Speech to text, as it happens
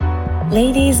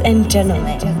Ladies and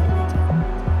gentlemen,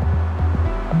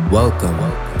 welcome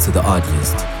to the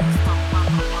Oddlist,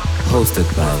 hosted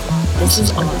by this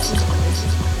is Oddlist.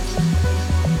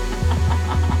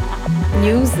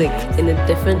 Music in a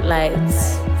different light.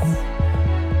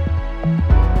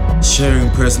 Sharing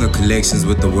personal collections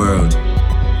with the world.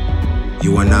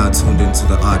 You are now tuned into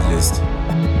the Oddlist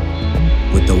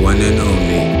with the one and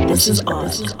only. This is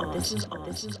Odd.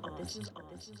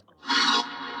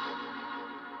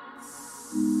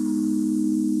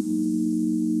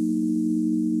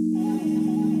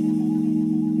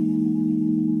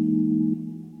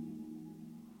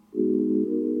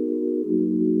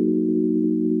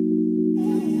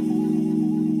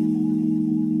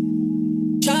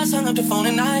 Just hung up the phone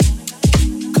at night.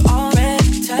 Could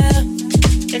already tell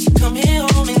that you come here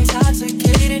home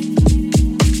intoxicated.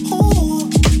 Ooh,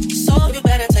 so you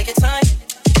better take your time.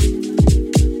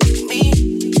 Me,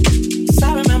 'cause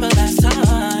I remember last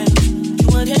time you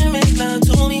wouldn't make love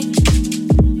to me.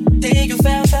 Then you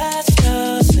fell fast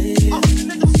asleep.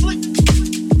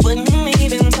 Wouldn't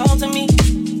even talk to me.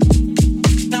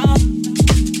 No,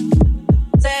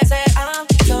 say I'm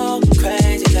so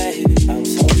crazy, baby. I'm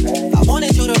so crazy. I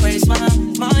wanted you to raise my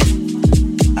mind.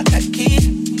 I got the key.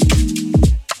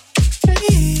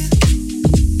 Please,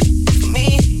 for me.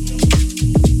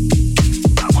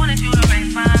 I wanted you to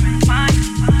raise my mind.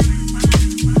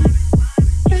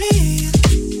 Please,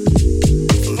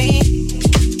 for me.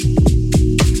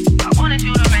 I wanted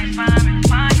you to raise my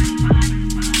mind.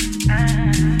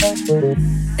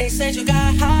 They said you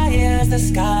got high as the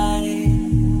sky.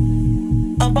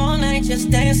 Up all night just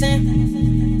dancing.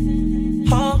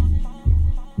 Oh,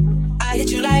 I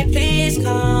hit you like, please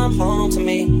come home to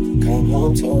me. Come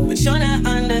home to me. But you're not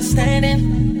understanding.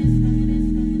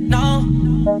 No,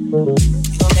 you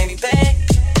gon' make me beg,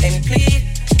 make me plead,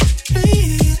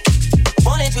 please.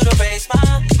 Wanted you to raise my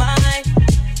mind.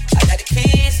 I got the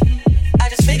keys. I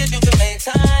just figured you could make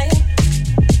time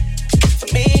for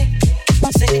me.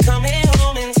 Since you come here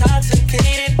home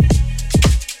intoxicated.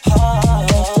 Oh,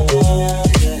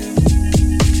 yeah.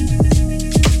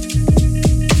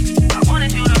 I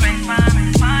wanted you to raise my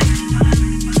mind.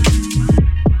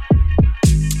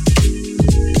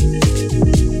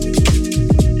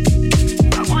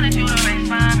 I wanted you to raise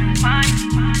my mind.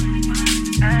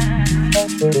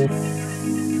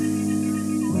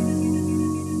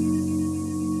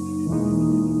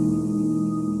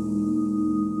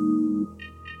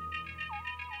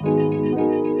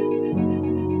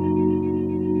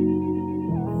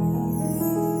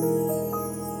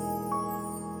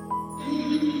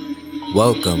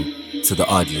 Welcome to the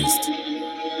Oddlist.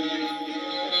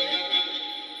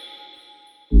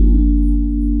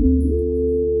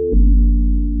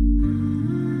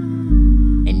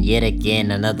 And yet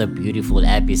again, another beautiful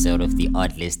episode of the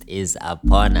Oddlist is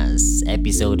upon us.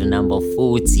 Episode number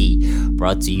 40,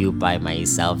 brought to you by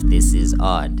myself. This is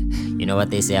Odd. You know what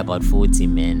they say about 40,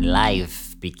 man?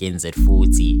 Life begins at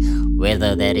 40.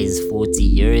 Whether that is 40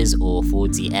 years or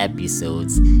 40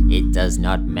 episodes, it does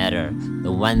not matter.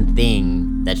 The one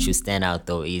thing that should stand out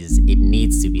though is it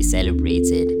needs to be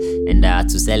celebrated. And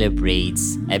to celebrate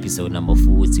episode number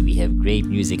 40, we have great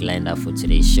music lined up for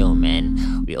today's show, man.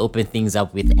 We open things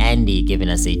up with Andy giving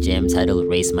us a jam titled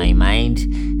Raise My Mind.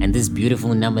 And this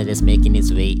beautiful number that's making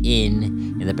its way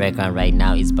in the background right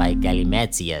now is by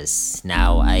Galimatias.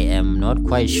 Now, I am not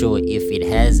quite sure if it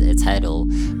has a title,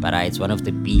 but it's one of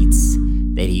the beats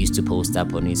that he used to post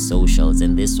up on his socials,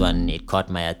 and this one, it caught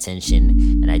my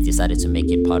attention and I decided to make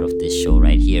it part of this show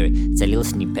right here. It's a little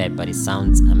snippet, but it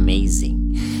sounds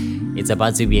amazing. It's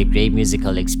about to be a great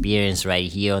musical experience right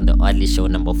here on the Oddlist show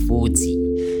number 40.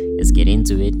 Let's get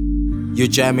into it. You're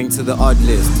jamming to the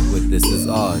Oddlist with This Is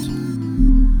Odd.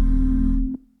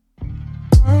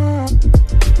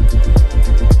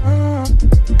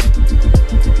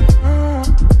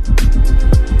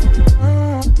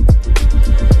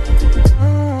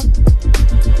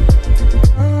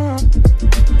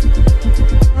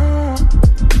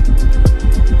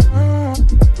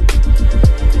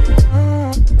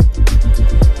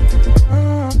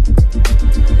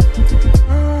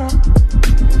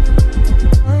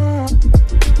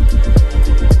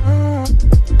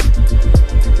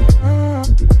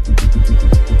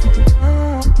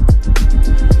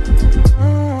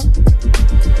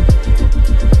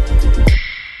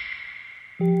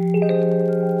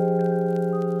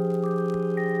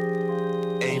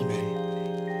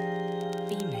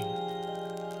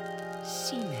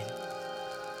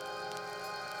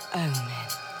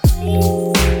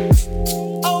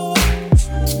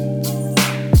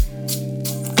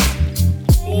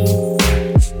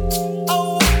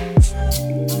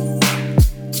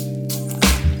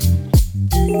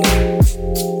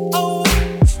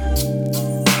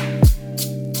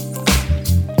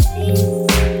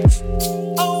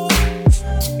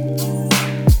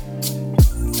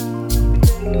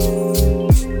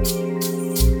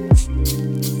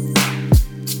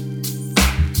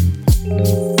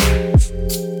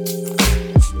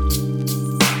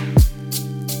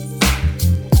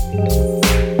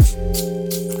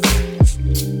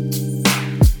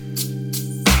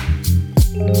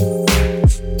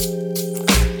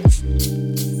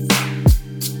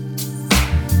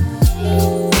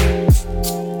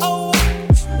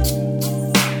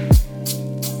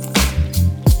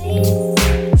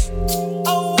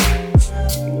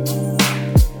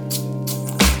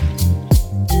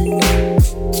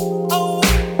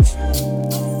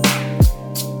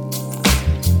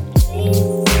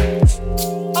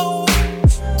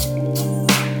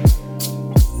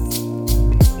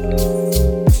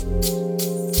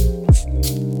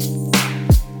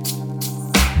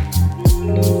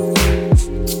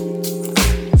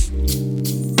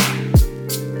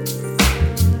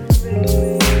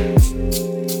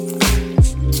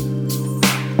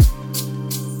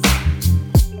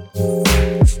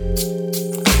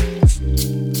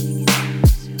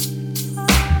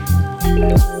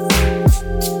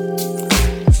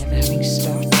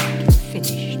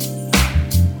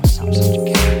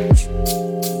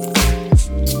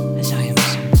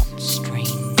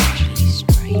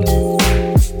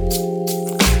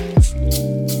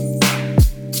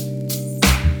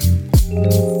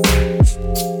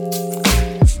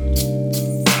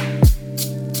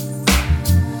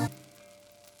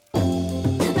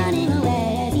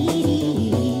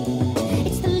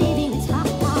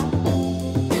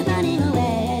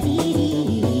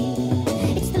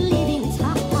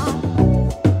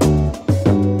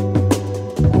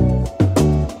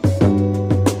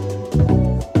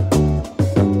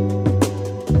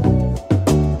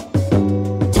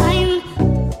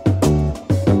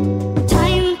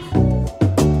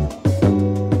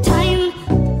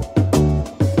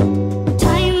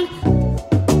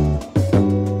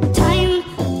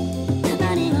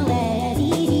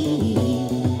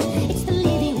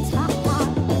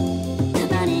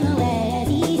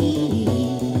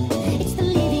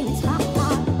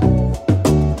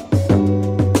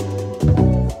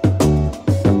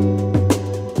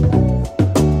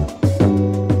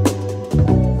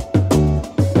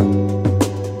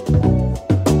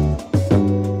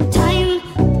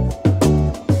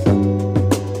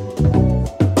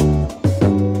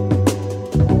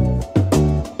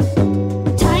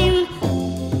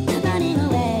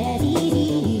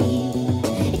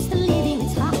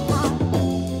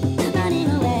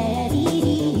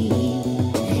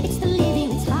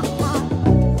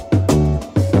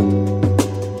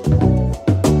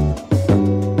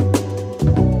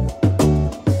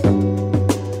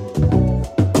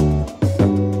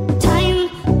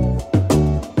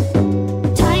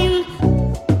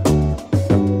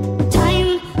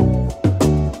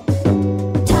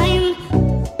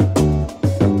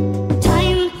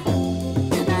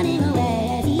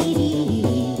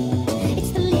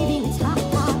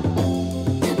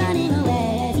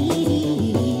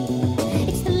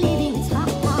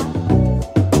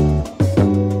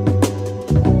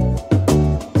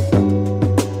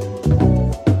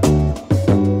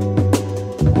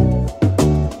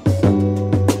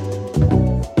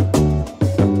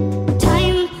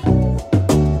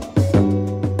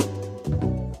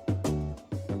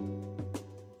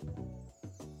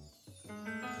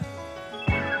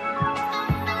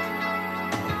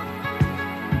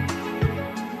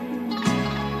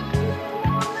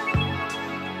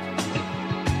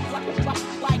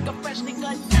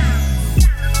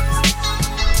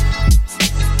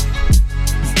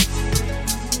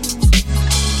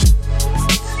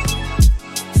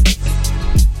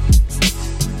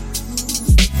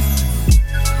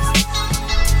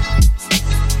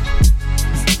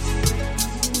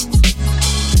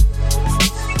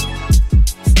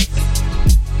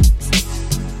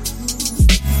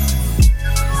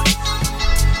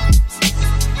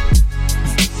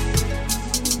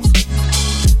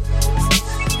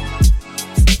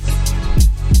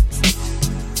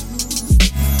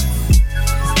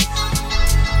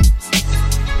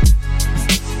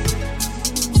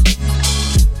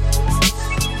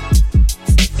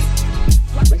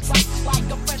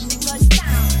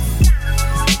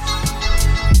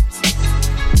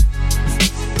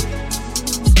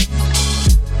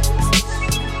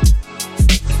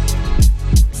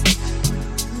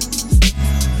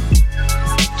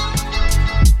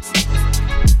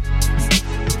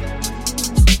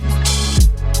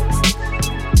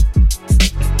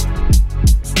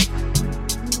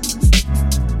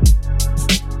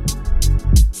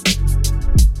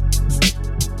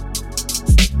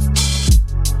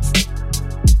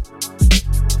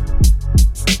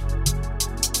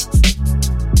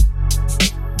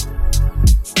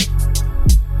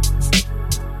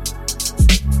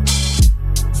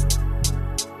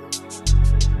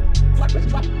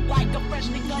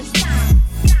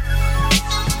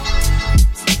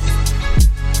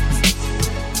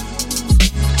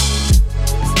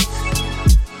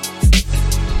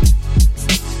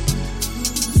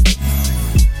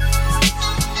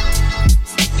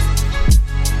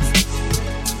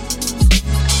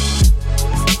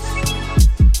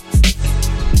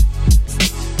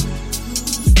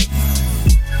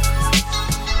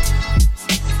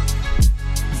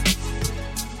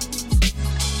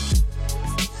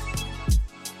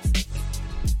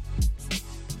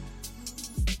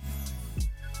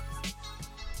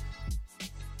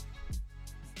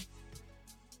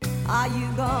 Are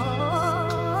you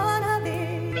gonna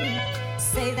be?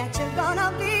 Say that you're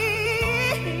gonna be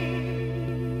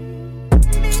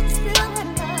still in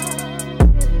love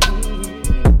with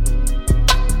me.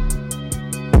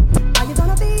 Are you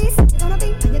gonna be? Say you're gonna be.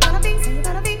 Are you gonna be? Say you're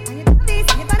gonna be. Are you gonna be?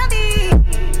 Say you're gonna be.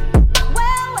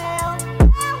 Well, well,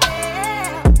 well,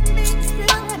 well,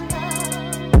 still in love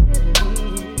with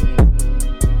me.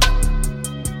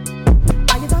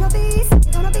 Are you gonna be? Say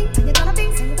you're gonna be. Are you gonna be?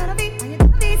 Say you're gonna be. Are you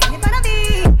gonna be? Say you're gonna be.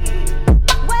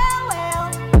 Well, well,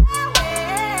 well,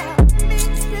 well,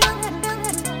 still in love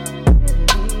with me.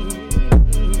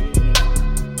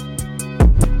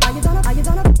 Are you gonna be? Are you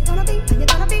gonna be? Say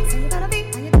you're gonna be.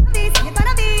 Are you gonna be? Say you're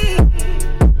gonna be.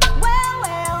 Well,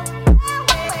 well, well,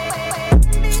 well,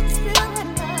 still in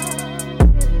love.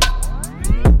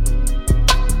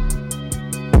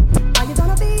 Are you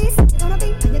gonna be? Say you're gonna be.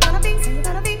 Are you gonna be? Say you're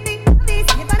gonna be. Say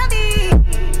you're gonna be.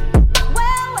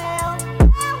 Well, well,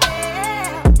 well,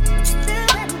 well,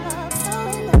 still in love, so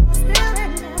in love, still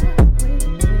in love with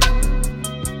me.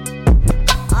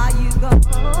 Are you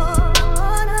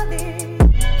gonna be?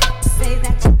 Say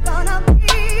that you're gonna be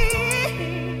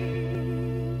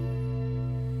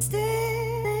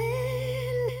still in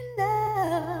love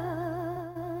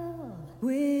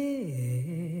with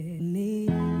me.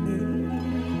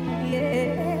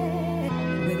 Yeah,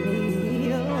 with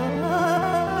me.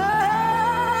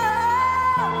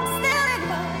 Oh, still in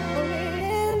love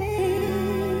with me.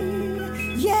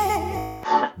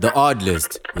 Yeah. The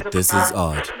Oddlist with This Is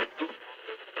Odd.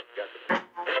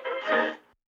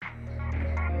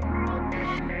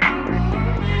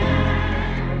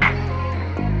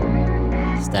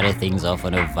 Started things off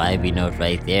on a vibey note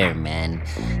right there, man.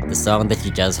 The song that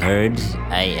you just heard,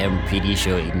 I am pretty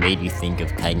sure it made you think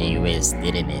of Kanye West,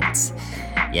 didn't it?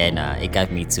 Yeah, nah, it got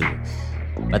me too.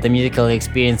 But the musical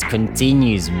experience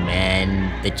continues,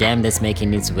 man. The jam that's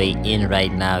making its way in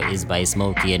right now is by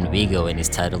Smokey and Wigo and is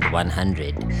titled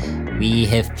 100. We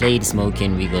have played Smokey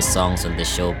and Wigo songs on the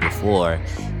show before.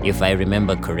 If I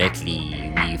remember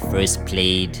correctly, we first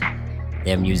played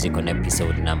their music on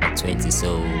episode number 20,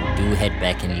 so do head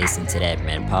back and listen to that,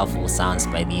 man. Powerful sounds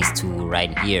by these two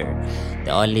right here.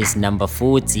 The Oddlist number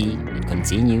 40, it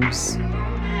continues.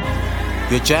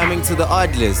 You're jamming to the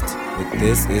Oddlist with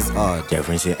This Is Odd.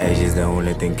 Difference in age is the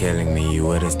only thing killing me.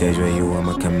 You at a stage where you want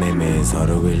my commitment. It's hard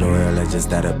to be loyal, I just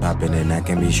started popping. And I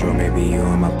can be sure maybe you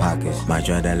in my pockets. Might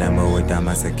try that Lambo without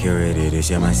my security. This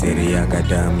shit my city, I got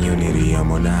the immunity. I'm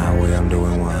on the highway, I'm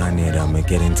doing 100. I'ma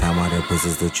get in time, all the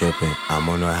pussies still tripping. I'm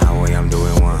on the highway, I'm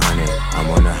doing 100. I'm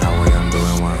on the highway, I'm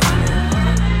doing 100.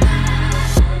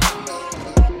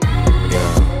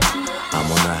 Yeah, I'm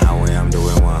on the highway, I'm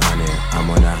doing 100. I'm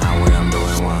on the highway, I'm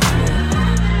doing 100.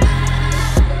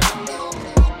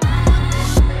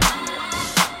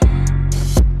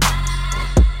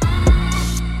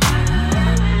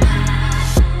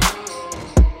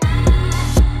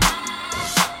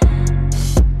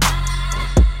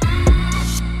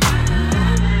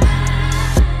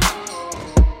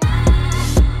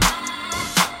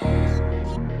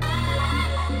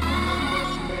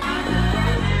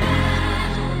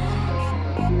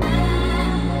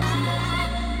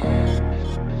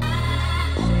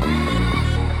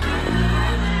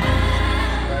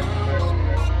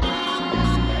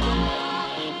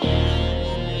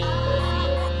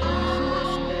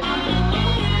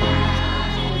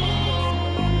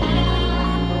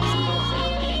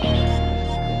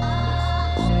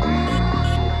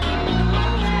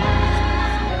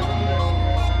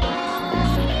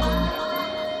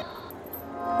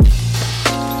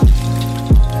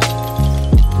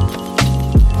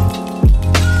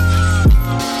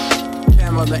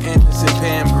 Pamela Anderson,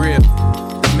 Pam Grip,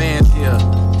 the man's here.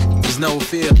 There's no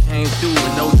fear, came through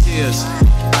with no tears.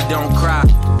 I don't cry,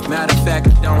 matter of fact,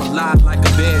 I don't lie like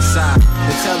a bedside.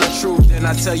 To tell the truth, then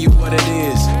I tell you what it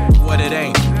is, what it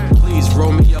ain't. Please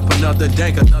roll me up another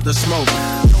dank, another smoke.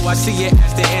 No, I see it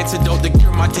as the antidote to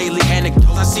cure my daily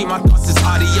anecdotes. I see my thoughts as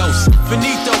adios,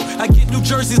 finito. I get New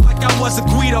Jerseys like I was a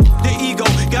Guido. The ego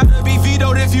gotta be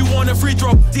vetoed if you want a free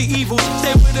throw. The evil,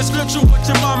 stay with the scripture, what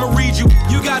your mama read you.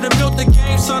 You gotta milk the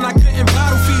game, son, I couldn't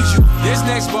bottle feed you. This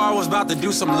next bar was about to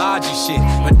do some logic shit,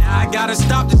 but now I gotta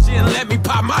stop the shit and let me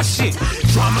pop my shit.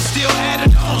 Drama still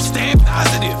added on, staying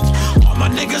positive. All my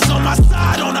niggas on my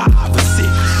side on the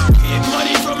opposite. Get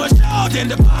money from a show, then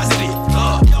deposit it.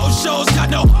 Yo, shows got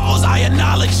no holes, I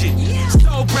acknowledge it.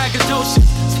 So braggadocious,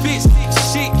 spit stick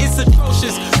shit, it's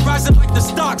atrocious. Rising like the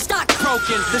stock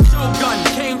broken. The shogun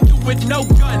came through with no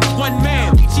gun. One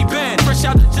man, Ichiban, fresh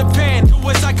out of Japan. Do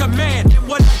as I command, and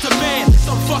what I demand.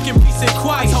 Some fucking peace and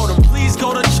quiet. I told him, please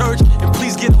go to church and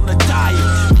please get on the diet.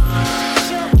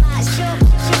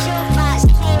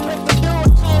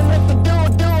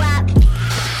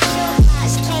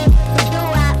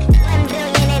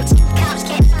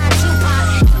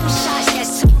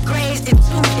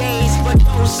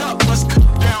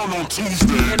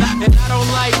 And I don't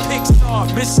like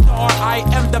Pixar, Miss Star. I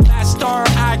am the master.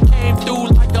 I came through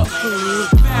like a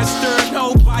master.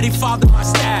 Nobody followed my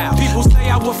style. People say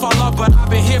I will fall off, but I've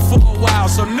been here for a while,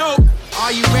 so no.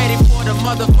 Are you ready for the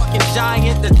motherfucking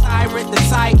giant, the tyrant, the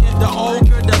titan, the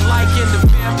ogre, the lycan, the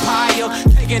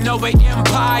vampire, taking over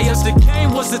empires? The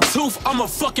game was a tooth, I'm a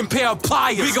fucking pair of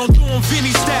pliers. We gon' do 'em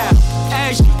Vinny style.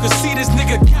 As you can see, this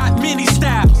nigga got many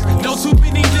styles. No too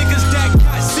many niggas that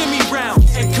got semi-round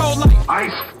and cold like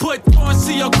ice. Put thorns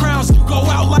to your crowns, you go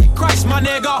out like Christ, my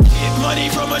nigga. Get money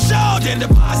from a show, then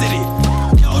deposit it.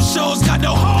 No shows got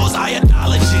no hoes, I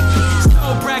acknowledge it.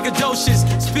 So braggadocious,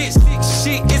 spit sick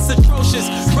shit, it's atrocious.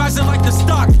 Rising like the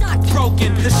stock,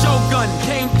 broken. The shogun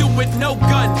came through with no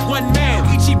gun. One man,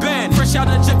 Ichiban, fresh out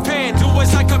of Japan. Do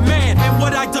as I command, and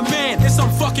what I demand is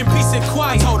some fucking peace and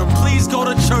quiet. Told him, please go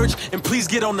to church and please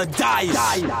get on the dais.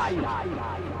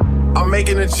 I'm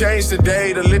making a change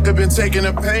today. The liquor been taking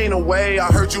the pain away. I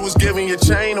heard you was giving your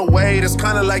chain away. That's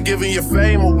kinda like giving your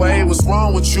fame away. What's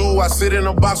wrong with you? I sit in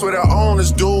a box where the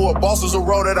owners do. A boss is a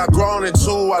road that I've grown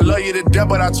into. I love you to death,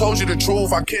 but I told you the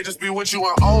truth. I can't just be with you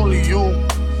and only you.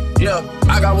 Yeah,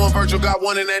 I got one virtual, got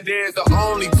one, and that there is the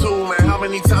only two, man. How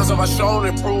many times have I shown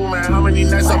and proved, man? How many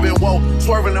nights I've been woke,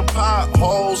 swerving the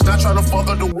potholes, not trying to fuck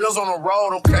up the wheels on the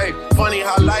road, okay? Funny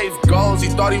how life goes. He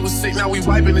thought he was sick, now we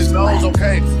wiping his nose,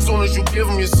 okay? Soon as you give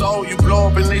him your soul, you blow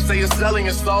up and they say you're selling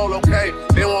your soul, okay?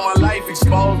 They want my life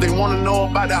exposed, they wanna know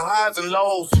about the highs and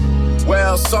lows.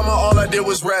 Well, summer all I did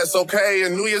was rest, okay?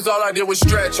 And New Year's all I did was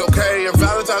stretch, okay? And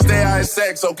Valentine's Day I had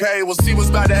sex, okay? We'll see what's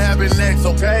about to happen next,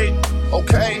 okay?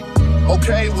 Okay,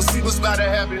 okay, we'll see what's about to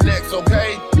happen next,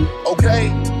 okay? Okay,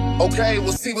 okay,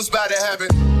 we'll see what's about to happen.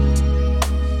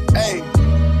 Hey,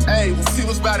 hey, we'll see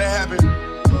what's about to happen.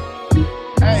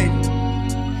 Hey,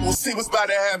 we'll see what's about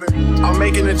to happen. I'm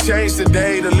making a change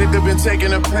today. The liquor been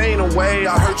taking the pain away.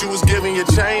 I heard you was giving your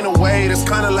chain away. That's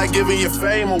kinda like giving your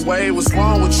fame away. What's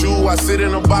wrong with you? I sit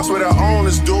in a box where the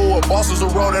owners do. A boss is a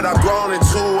road that I've grown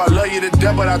into. I love you to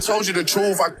death, but I told you the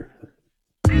truth.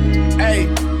 Hey,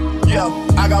 yeah,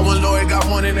 I got one lawyer, got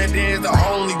one, and that there is the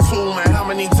only two, man. How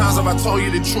many times have I told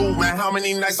you the truth, man? How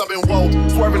many nights I've been woke,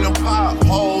 swerving them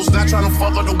potholes, not trying to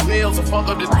fuck up the wheels or fuck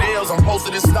up the deals. I'm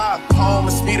posted in Stockholm,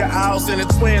 and Speeder House and the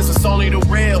twins, it's only the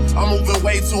real. I'm moving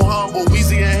way too humble,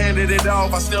 Weezy and handed it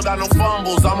off, I still got no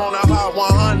fumbles. I'm on a hot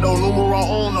 100,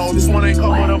 numero uno, this one ain't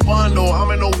come with a bundle.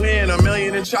 I'm in the win, $1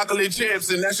 million in chocolate chips,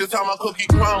 and that's just how my cookie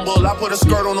crumble. I put a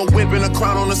skirt on the whip and a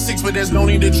crown on the 6, but there's no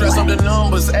need to dress up the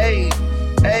numbers, ayy.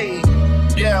 Hey,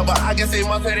 yeah, but I guess they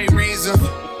must have their reasons.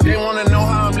 They wanna know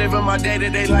how I'm living my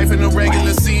day-to-day life in the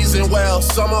regular season. Well,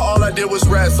 summer all I did was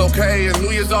rest, okay? And New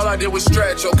Year's all I did was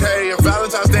stretch, okay? And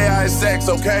Valentine's Day I had sex,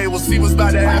 okay? We'll see what's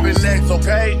about to happen next,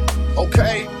 okay?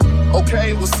 Okay,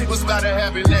 okay, we'll see what's about to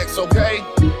happen next, okay?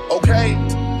 Okay,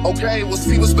 okay, we'll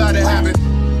see what's about to happen.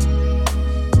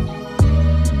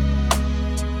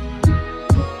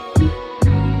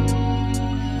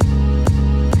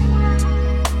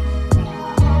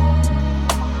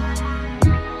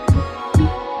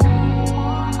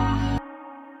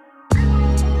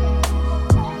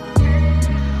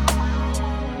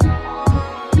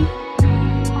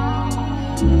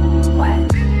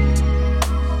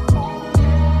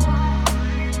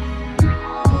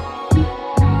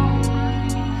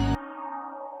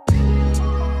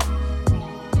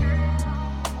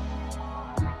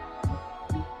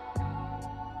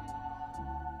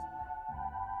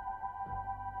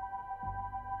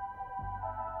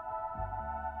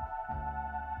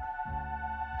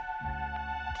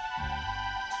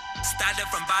 Started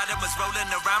from bottom, was rolling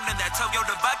around in that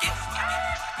Toyota bucket.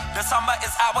 The summer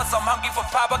is ours, I'm hungry for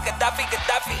power. Gaddafi.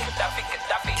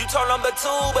 You turn on the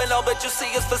tube and all that you see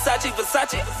is Versace.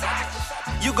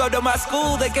 You go to my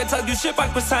school, they can tell you shit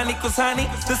like Kusani.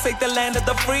 This ain't the land of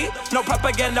the free, no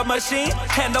propaganda machine.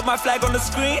 Hand up my flag on the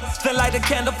screen, then light a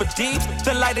candle for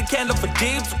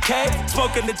deep, okay?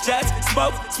 Smoking the jets,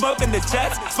 smoking the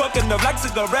jets, smoking the black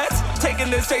cigarettes, taking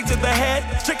it straight to the head,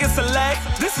 chicken select,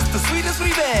 this is the sweetest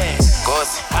revenge.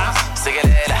 Ghost,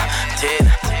 sigalela,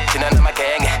 tina na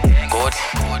makenge, good,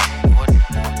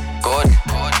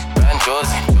 brand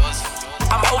Josie.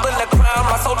 I'm holding the crown,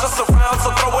 my soldiers surround,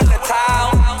 so throw in the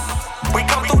towel. We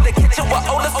come through the kitchen with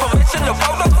Oddlist permission to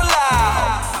roll up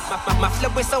aloud. My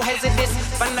flow is so hazardous,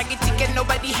 but I get to get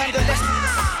nobody handle this.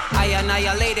 I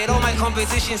annihilated all my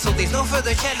competition, so there's no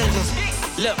further challenges.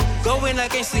 Look, going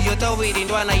against the authority,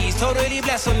 Dwana is totally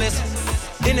blasphemous.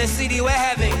 In a city we're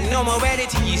having no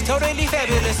morality is totally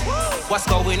fabulous. What's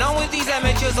going on with these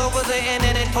amateurs over the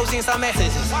internet posting some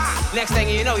messages? Next thing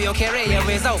you know, your career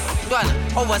is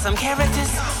over some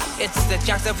characters. It's the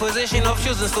juxtaposition of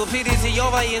choosing stupidity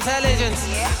over intelligence.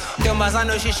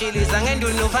 Ntombazana ushishiliza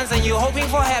ngenduno phansi and you're hoping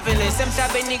for happiness.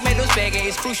 Emhlabeni kumele usibheke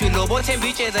is crucial. Lobo themba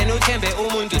itsheza nothembe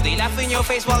umuntu. They laugh in your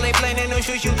face while they playing no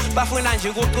shushu. Bafuna nje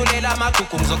ukuculela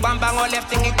amagugu. Ngizokubamba ngo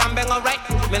left ngikubambe ngo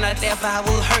right. Mina never I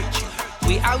will hurt you.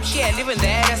 We out here living the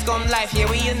Edescom life. Yeah,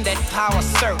 we in that power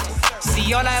circle.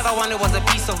 See, all I ever wanted was a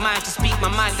peace of mind. To speak my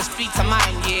mind, the streets are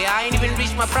mine. Yeah, I ain't even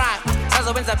reached my prime.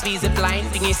 Sazo wenza busy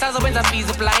blind. Thingy sazo wenza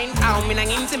busy blind. Aw mina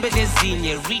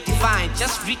ngintsimbelezinye. Redefine,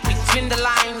 just read between the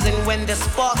lines. And when the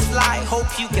sparks fly, hope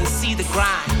you can see the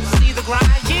grind. See the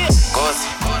grind, yeah. Kosi,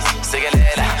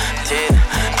 sikelela, thina,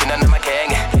 thina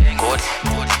namakenge. Good,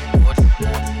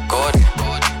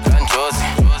 Ranjosi,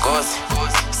 Kosi,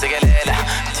 sikelela,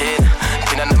 thina,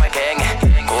 thina namakenge.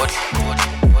 Good.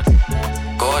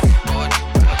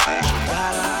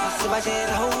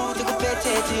 Sibajela ho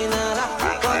tikuphethe thina la.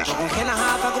 Kukhena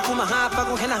hapa kuphuma hapa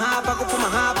kukhena hapa kuphuma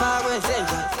hapa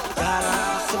kwenzenja.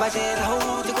 Sibajela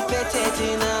ho tikuphethe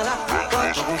thina la.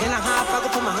 Kukhena hapa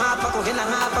kuphuma hapa kukhena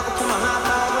hapa kuphuma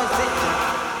hapa kwenzenja.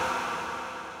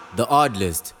 The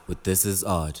Oddlist with This Is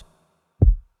Odd.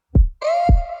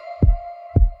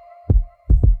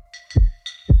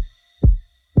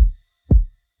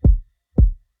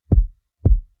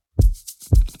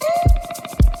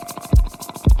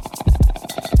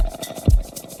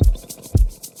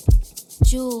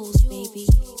 Jules, baby.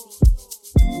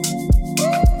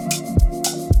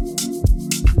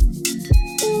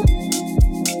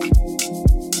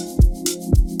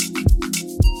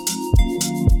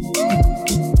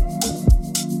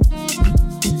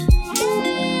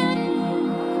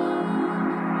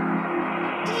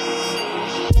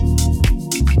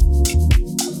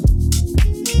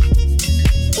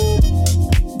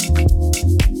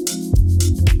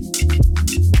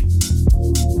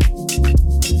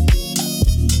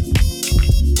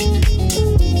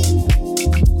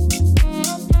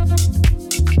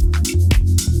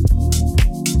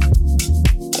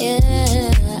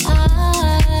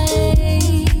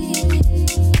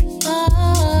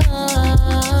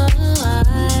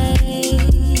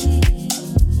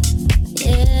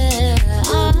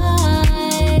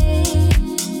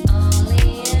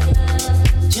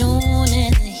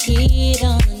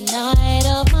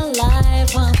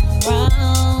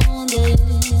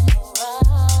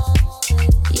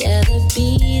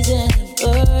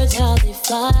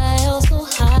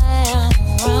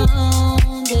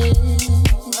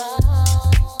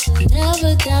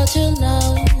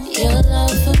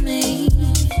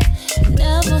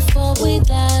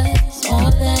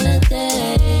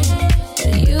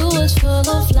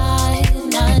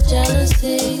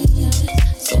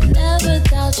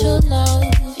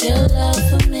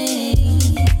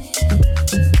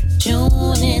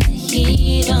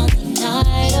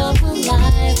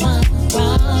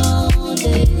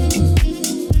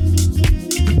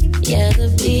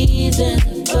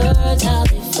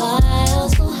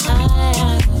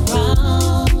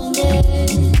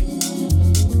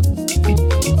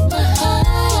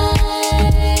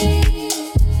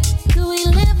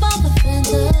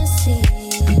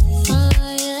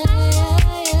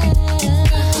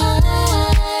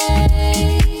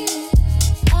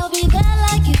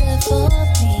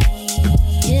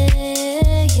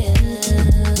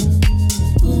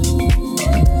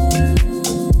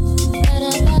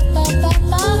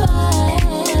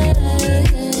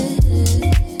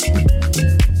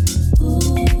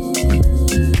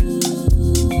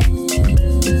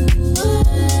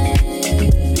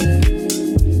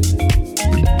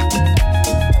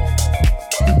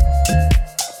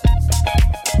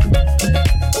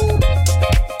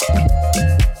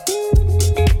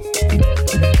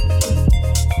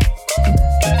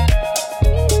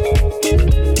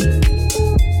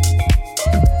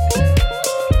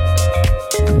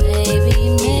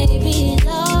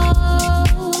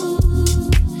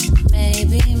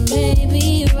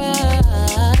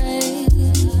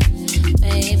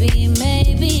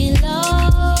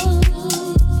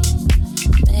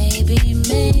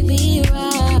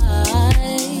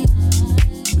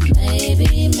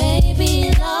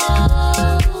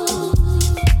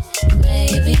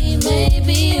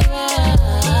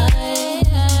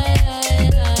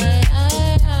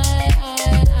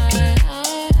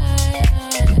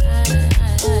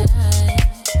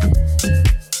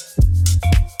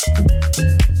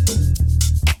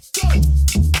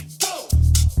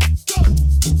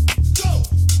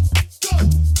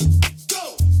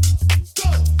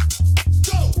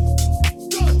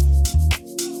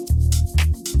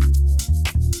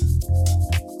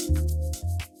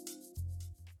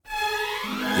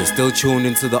 still tuned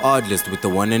into the Oddlist with the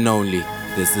one and only.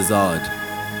 This is Odd.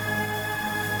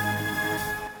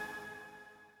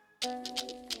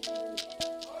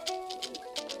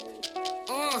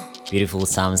 Beautiful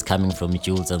sounds coming from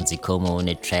Jules on Zikomo on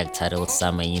a track titled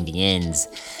Summer in the Ends.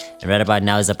 And right about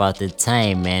now is about the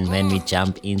time, man, when we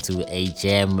jump into a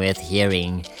jam worth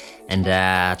hearing. And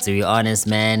to be honest,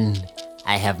 man,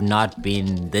 I have not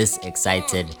been this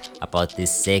excited about this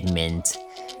segment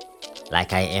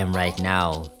like I am right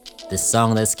now. The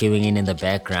song that's queuing in the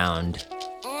background,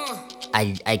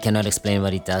 I cannot explain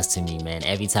what it does to me, man.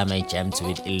 Every time I jam to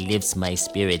it, it lifts my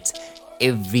spirit.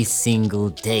 Every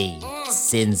single day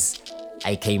since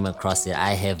I came across it,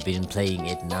 I have been playing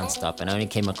it non-stop, and I only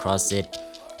came across it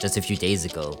just a few days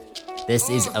ago. This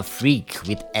is A Freak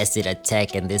with Acid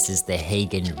Attack, and this is the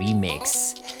Hagen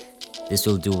remix. This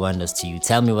will do wonders to you.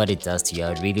 Tell me what it does to you.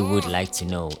 I really would like to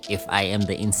know if I am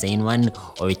the insane one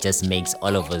or it just makes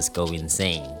all of us go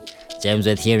insane. Jams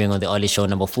worth hearing on the Oddlist show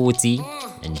number 40.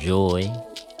 Enjoy.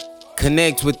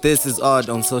 Connect with This Is Odd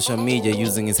on social media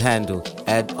using his handle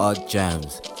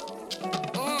 @OddJams.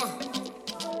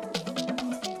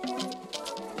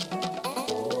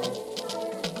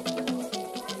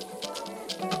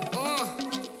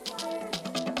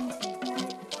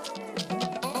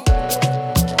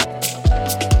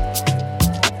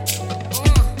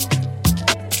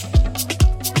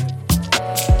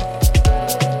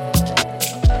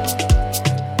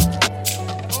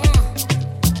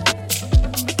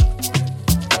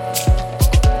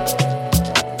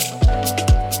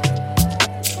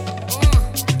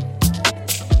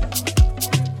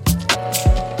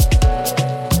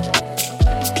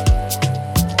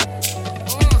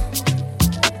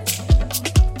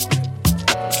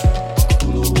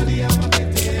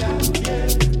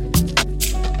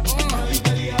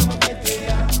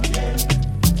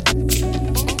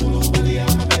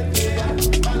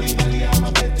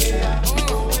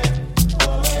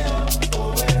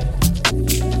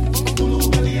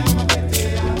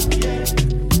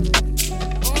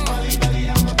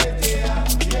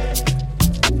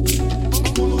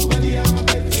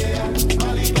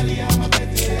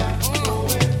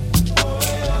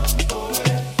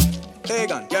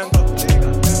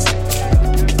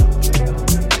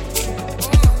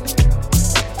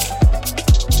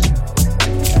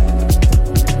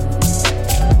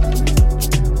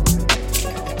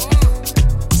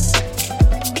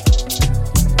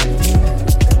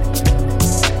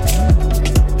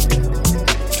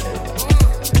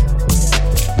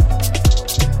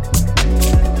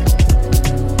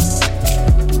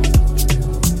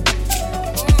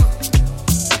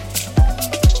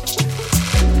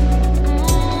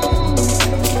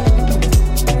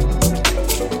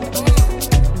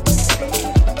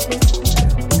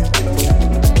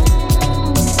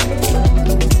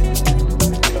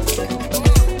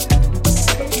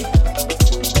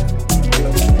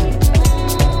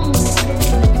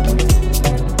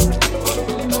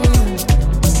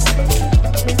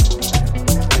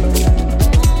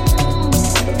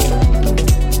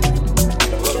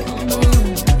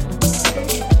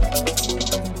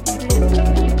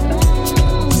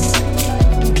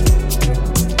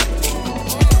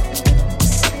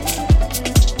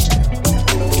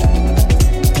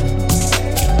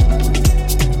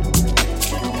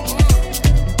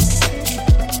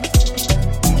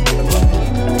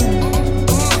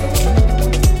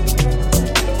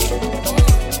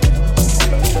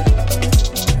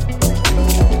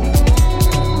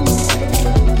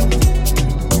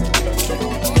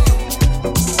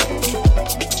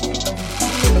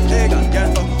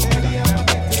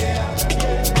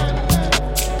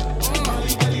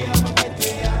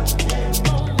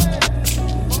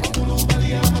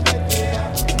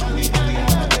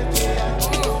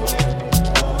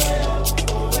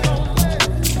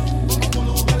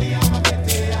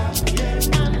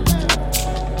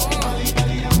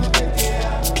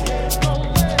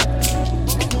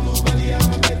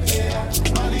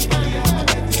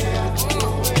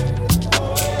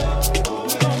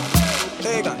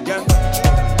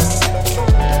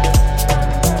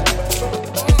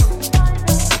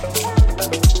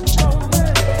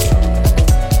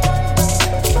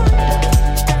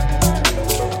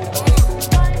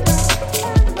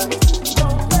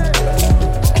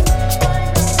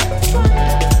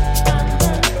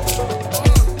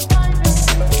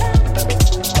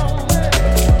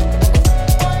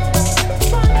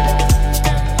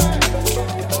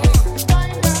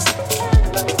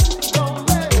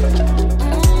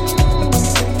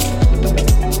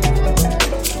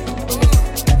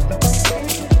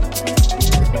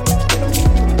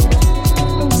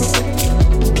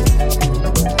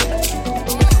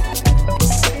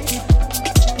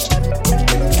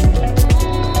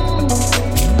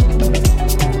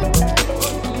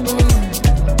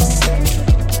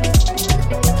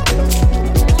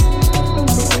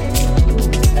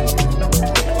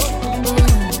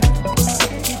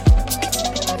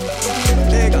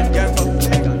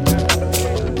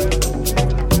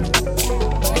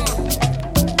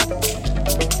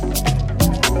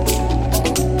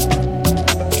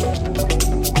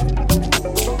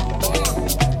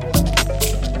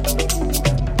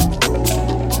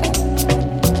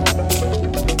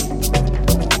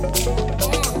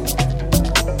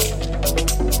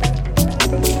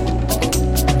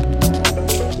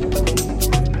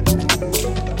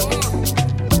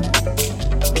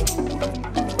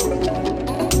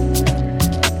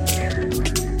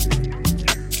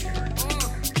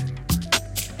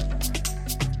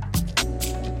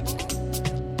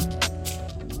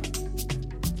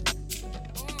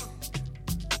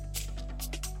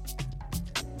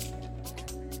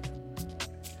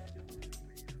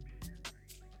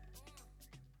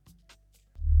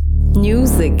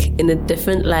 Music in a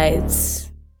different light.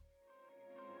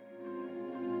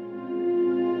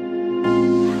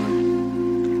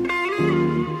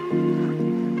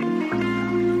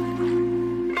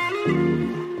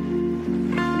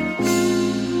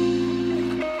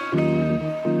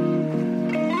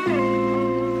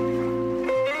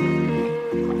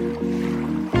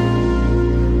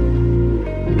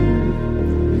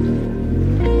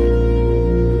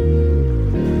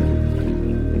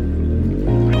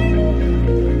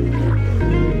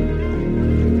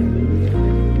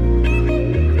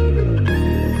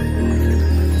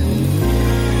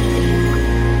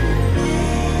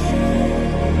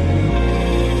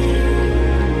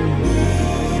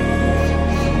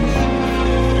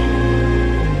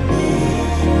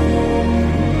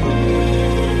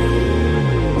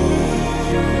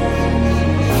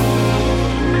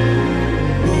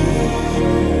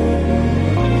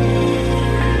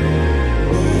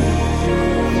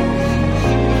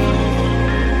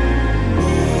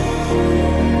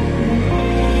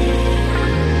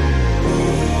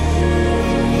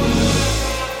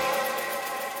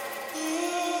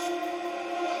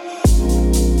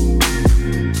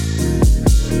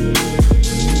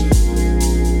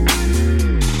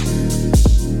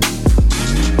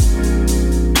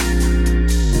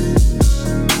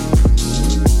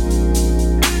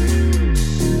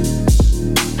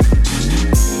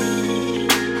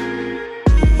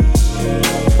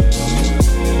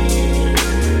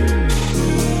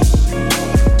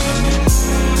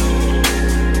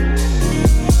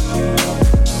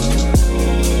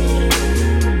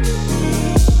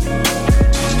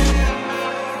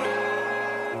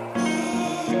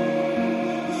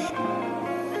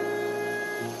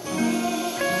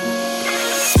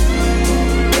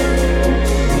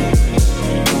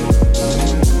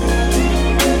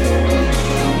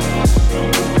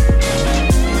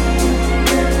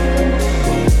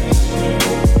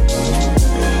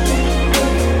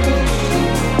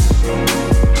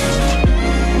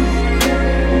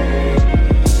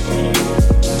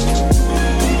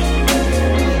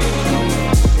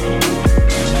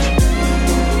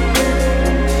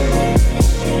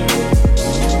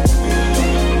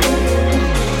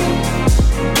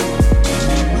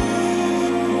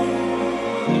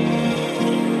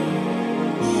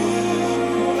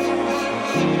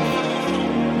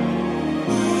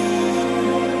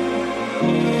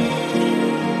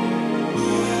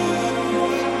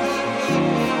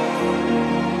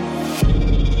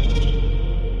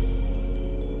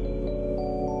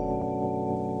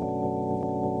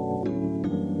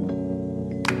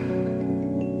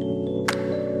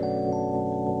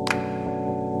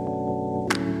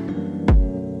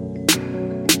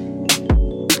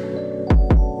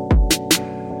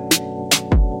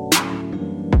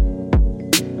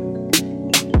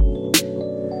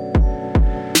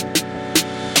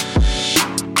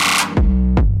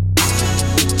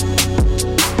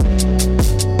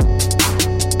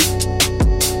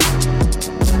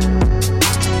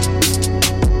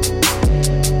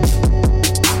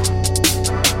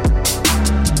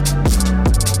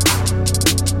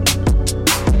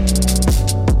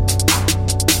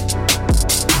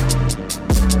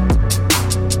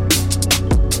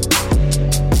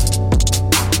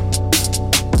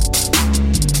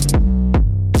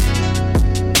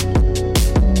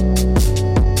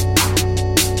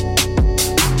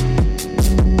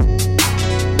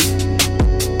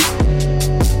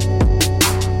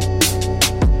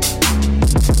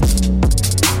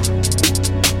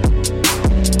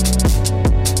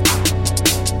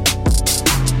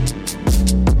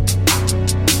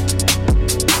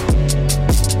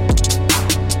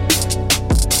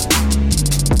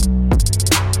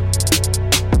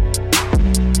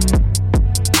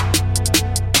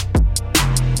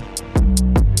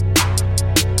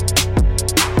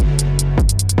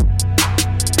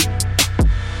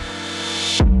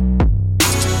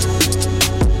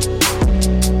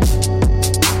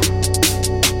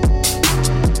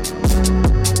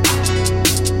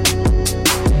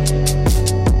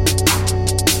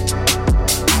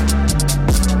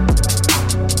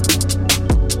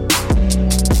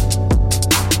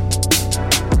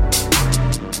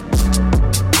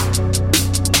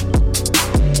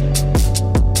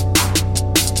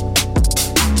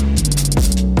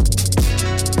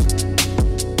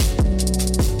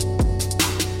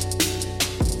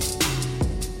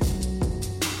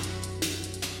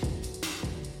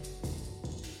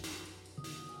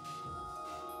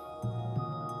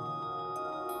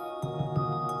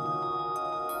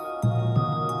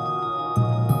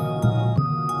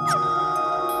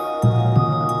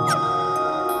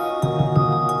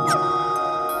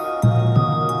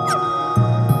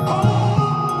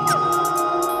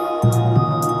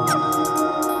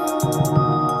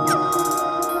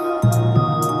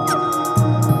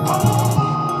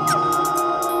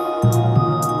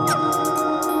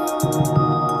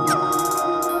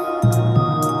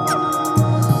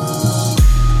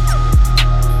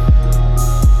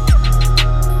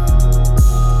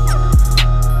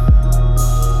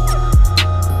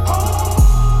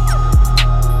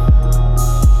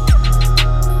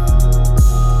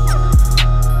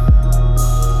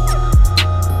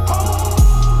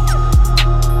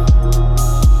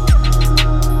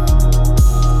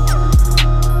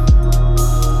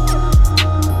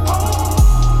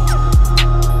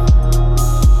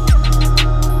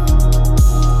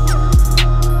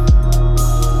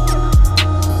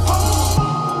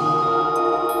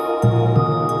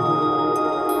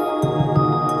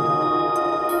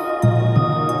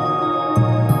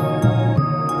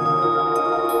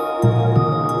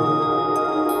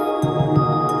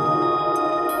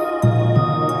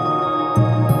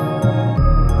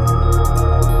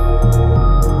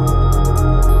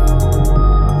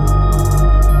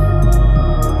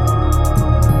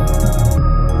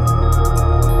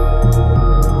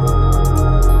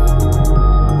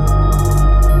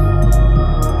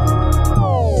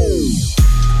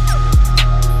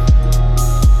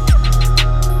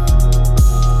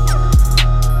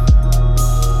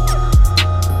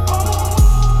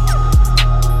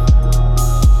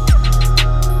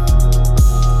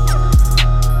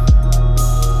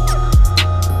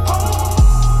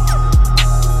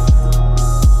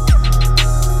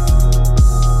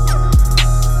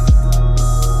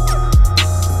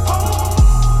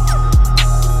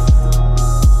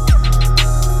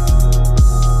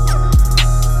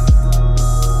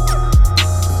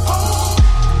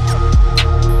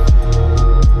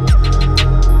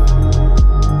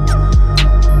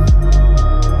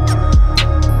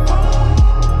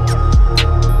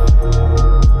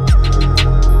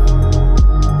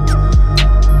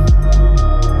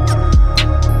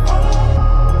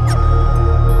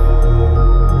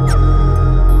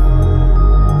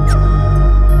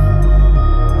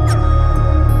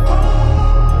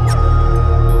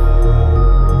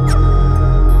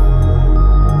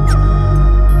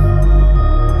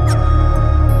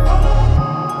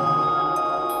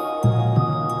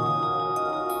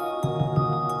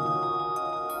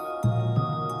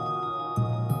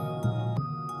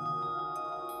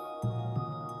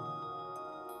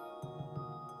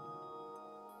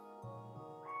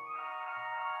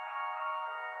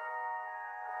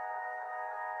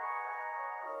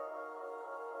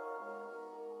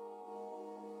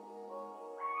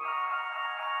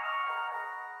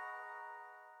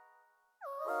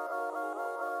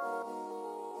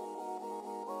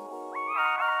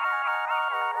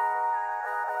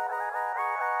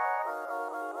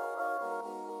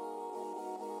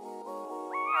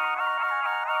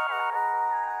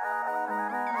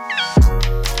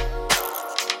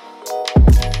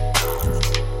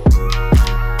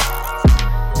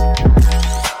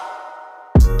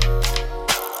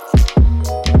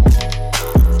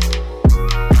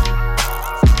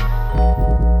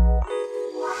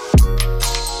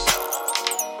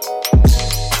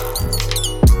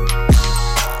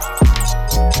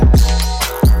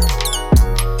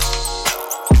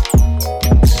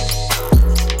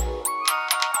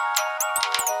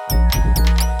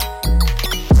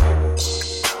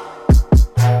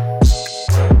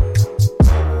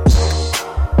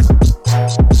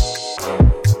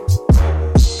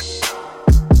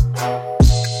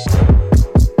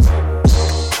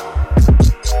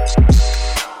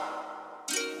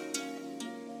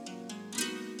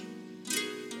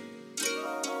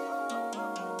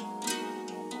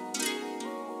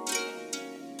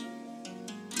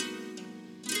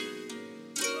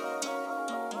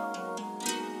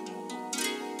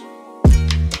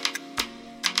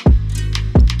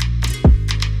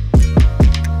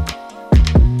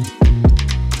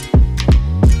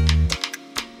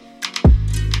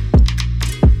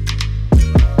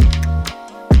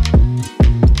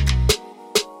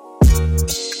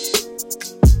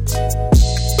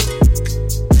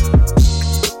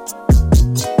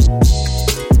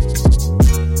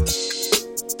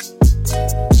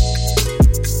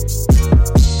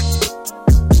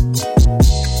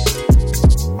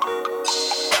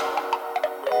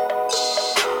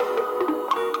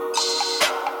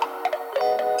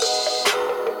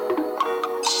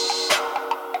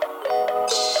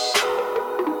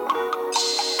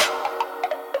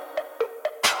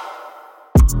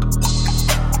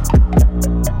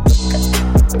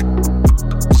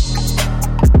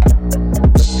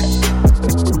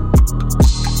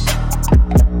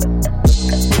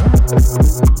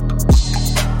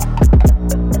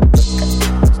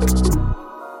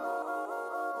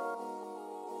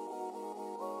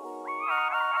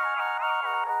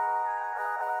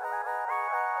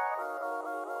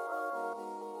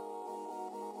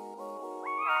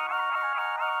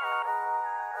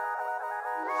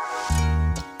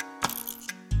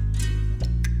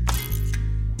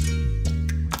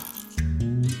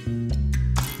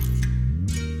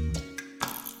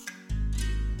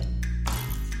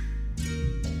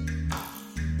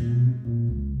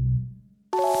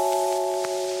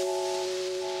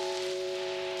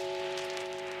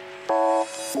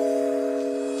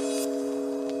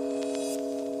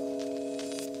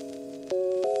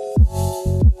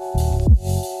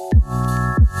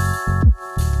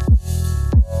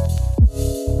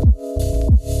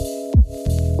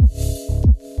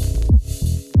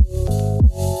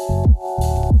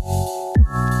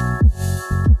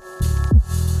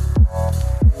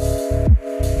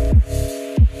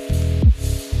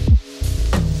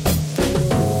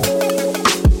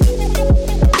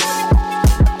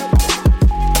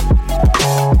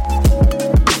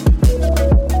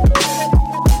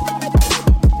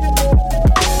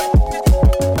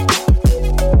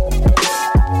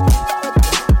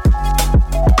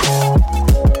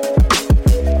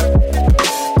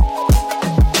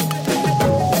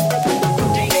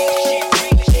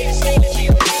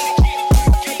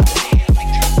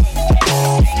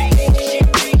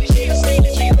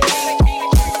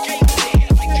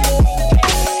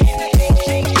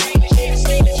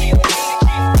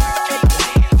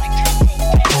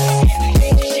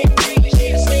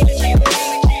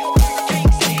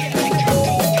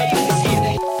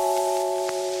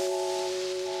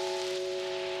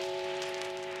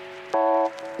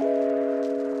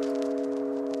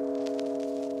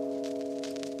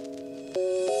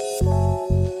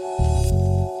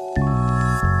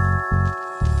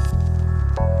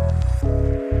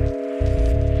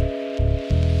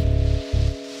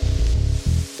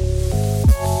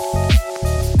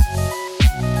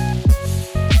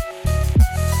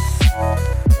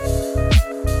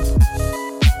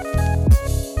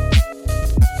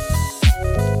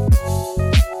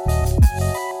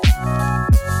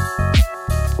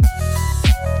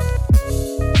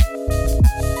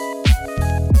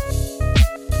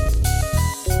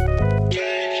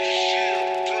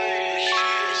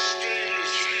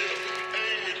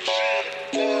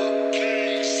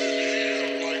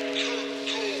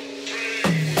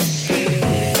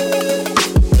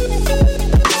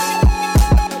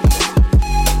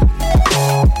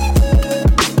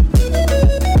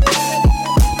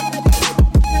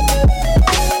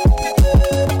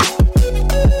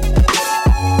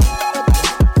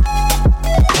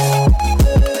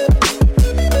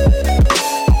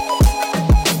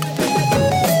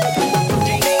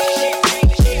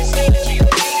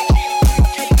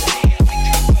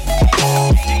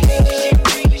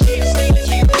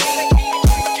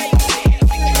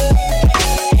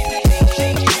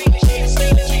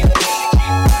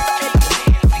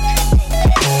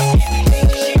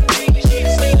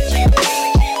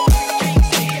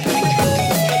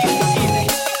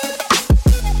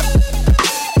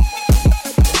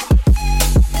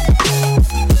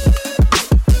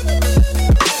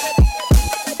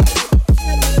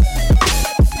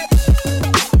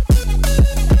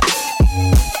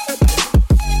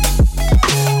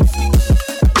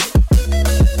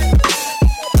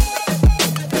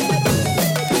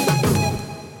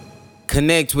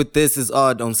 Connect with This Is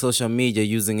Odd on social media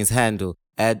using his handle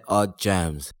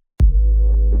 @OddJams.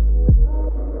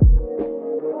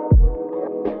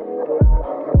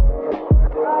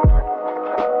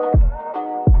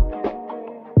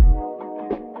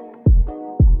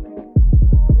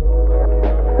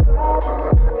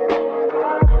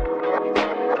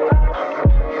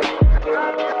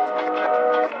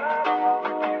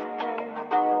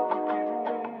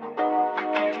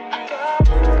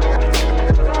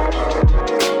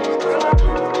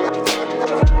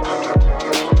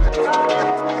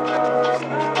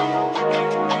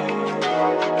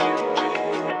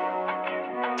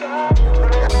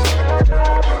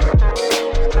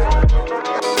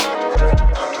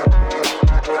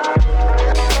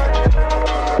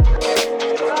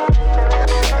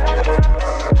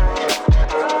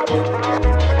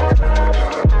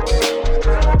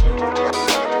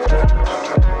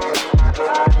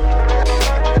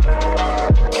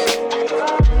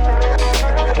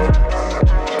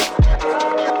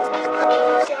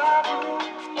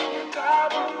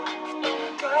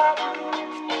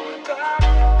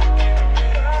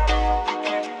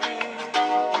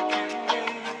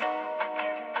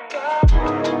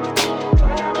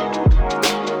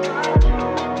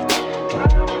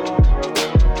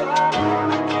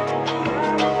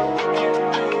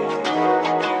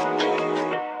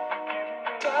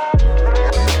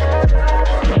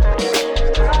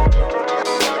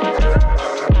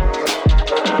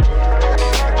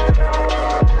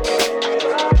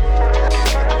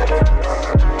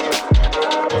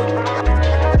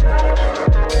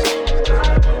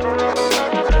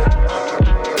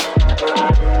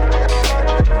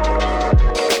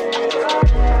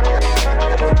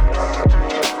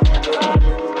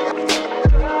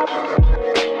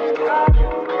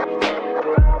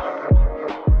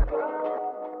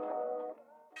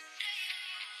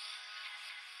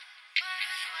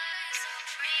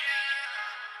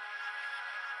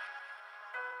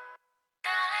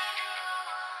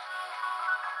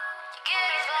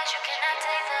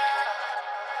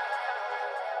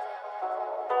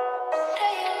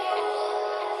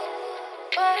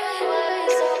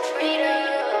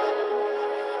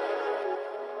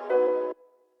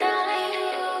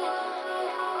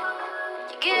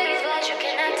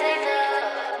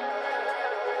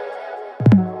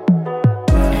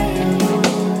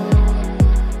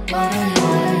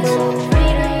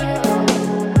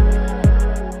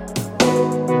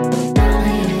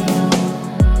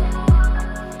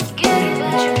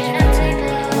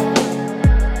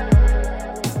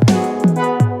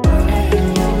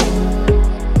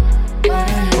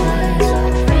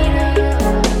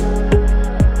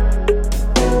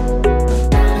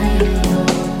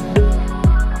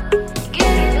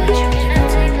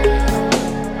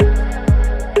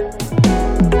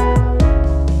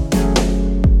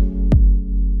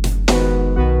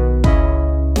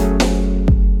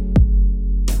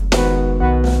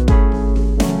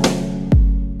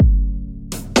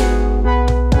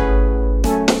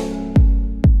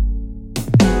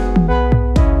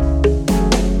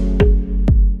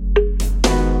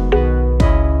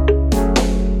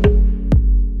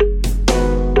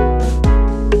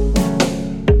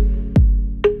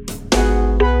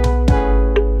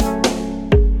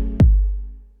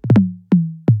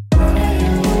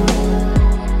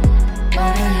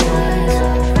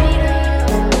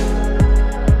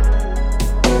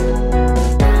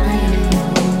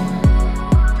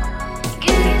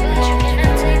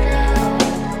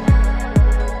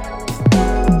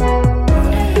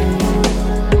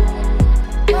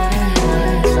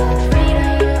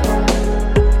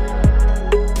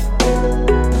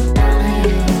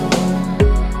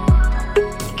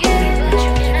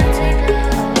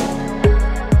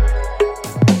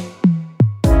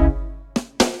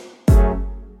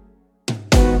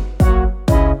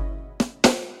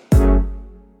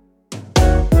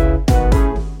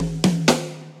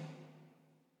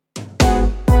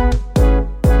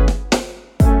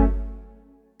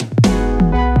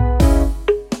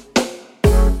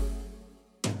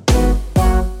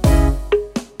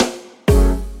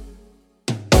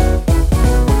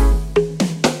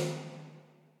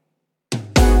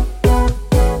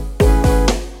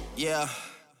 Yeah.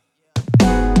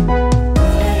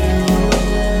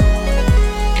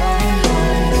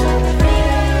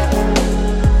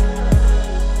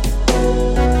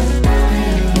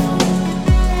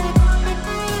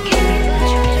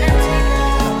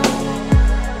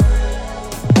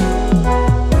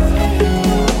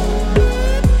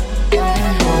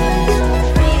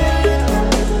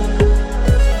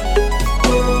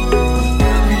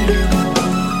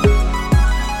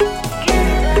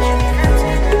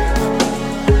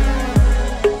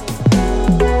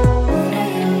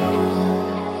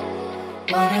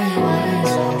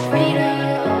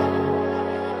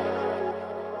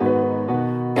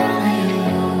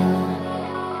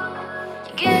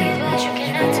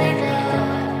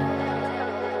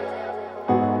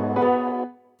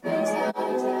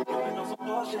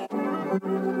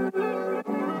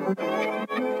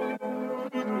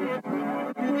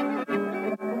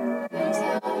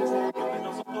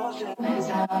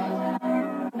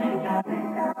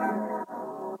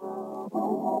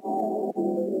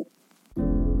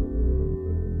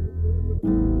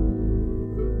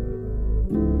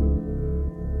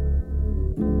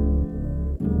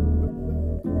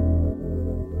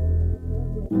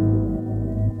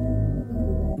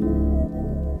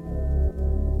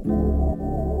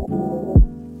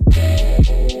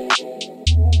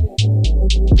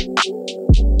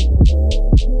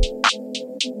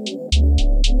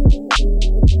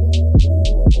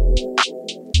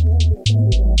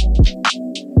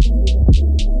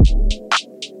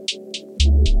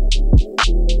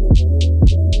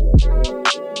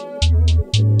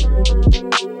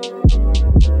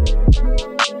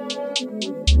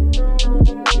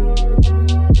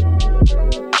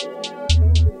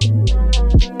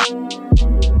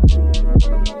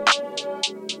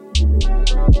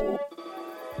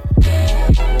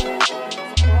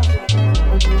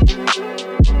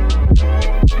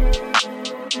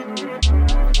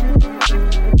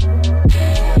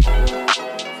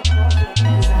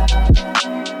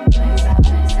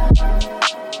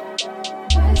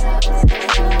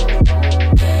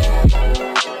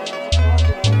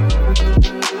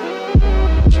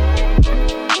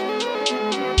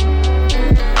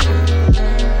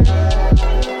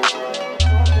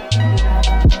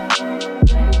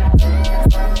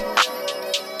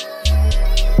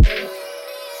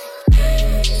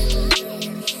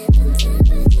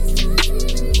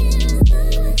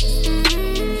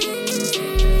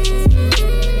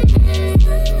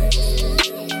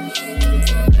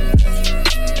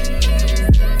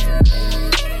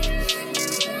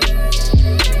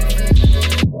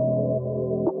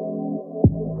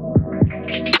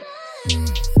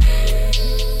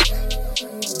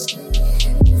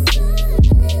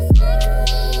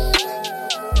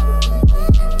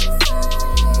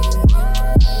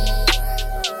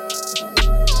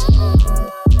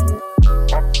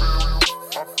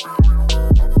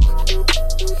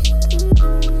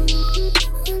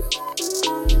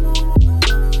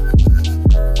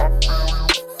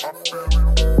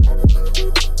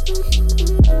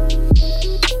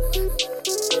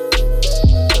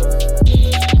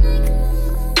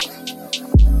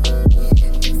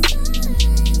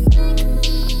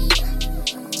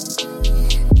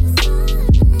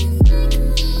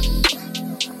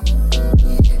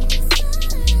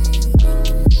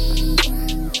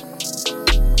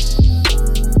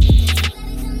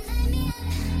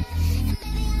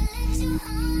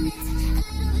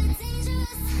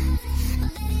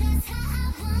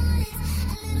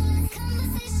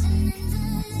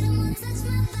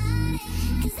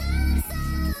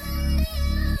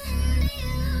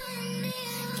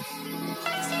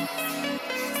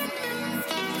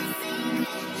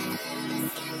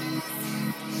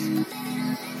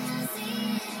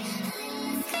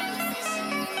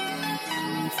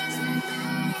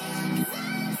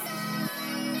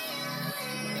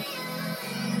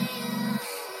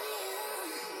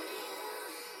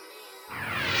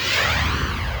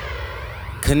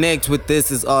 Connect with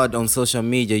This Is Odd on social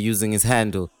media using his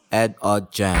handle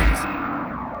 @OddJams.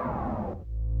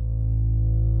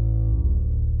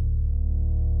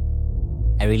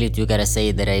 I really do gotta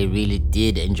say that I really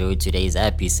did enjoy today's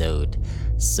episode.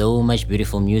 So much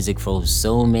beautiful music from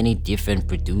so many different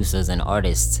producers and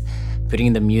artists.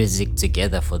 Putting the music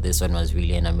together for this one was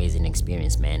really an amazing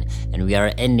experience, man. And we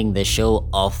are ending the show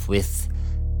off with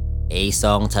a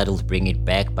song titled Bring It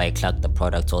Back by Clark the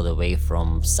Product, all the way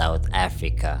from South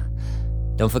Africa.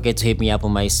 Don't forget to hit me up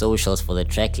on my socials for the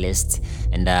track list.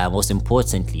 And most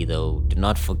importantly though, do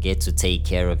not forget to take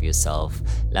care of yourself,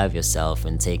 love yourself,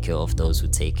 and take care of those who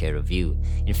take care of you.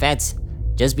 In fact,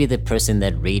 just be the person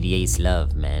that radiates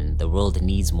love, man. The world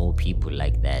needs more people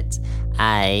like that.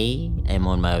 I am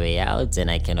on my way out and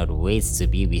I cannot wait to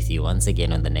be with you once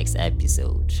again on the next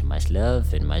episode. Much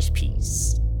love and much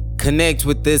peace. Connect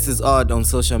with This Is Odd on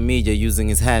social media using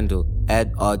his handle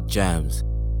 @OddJams.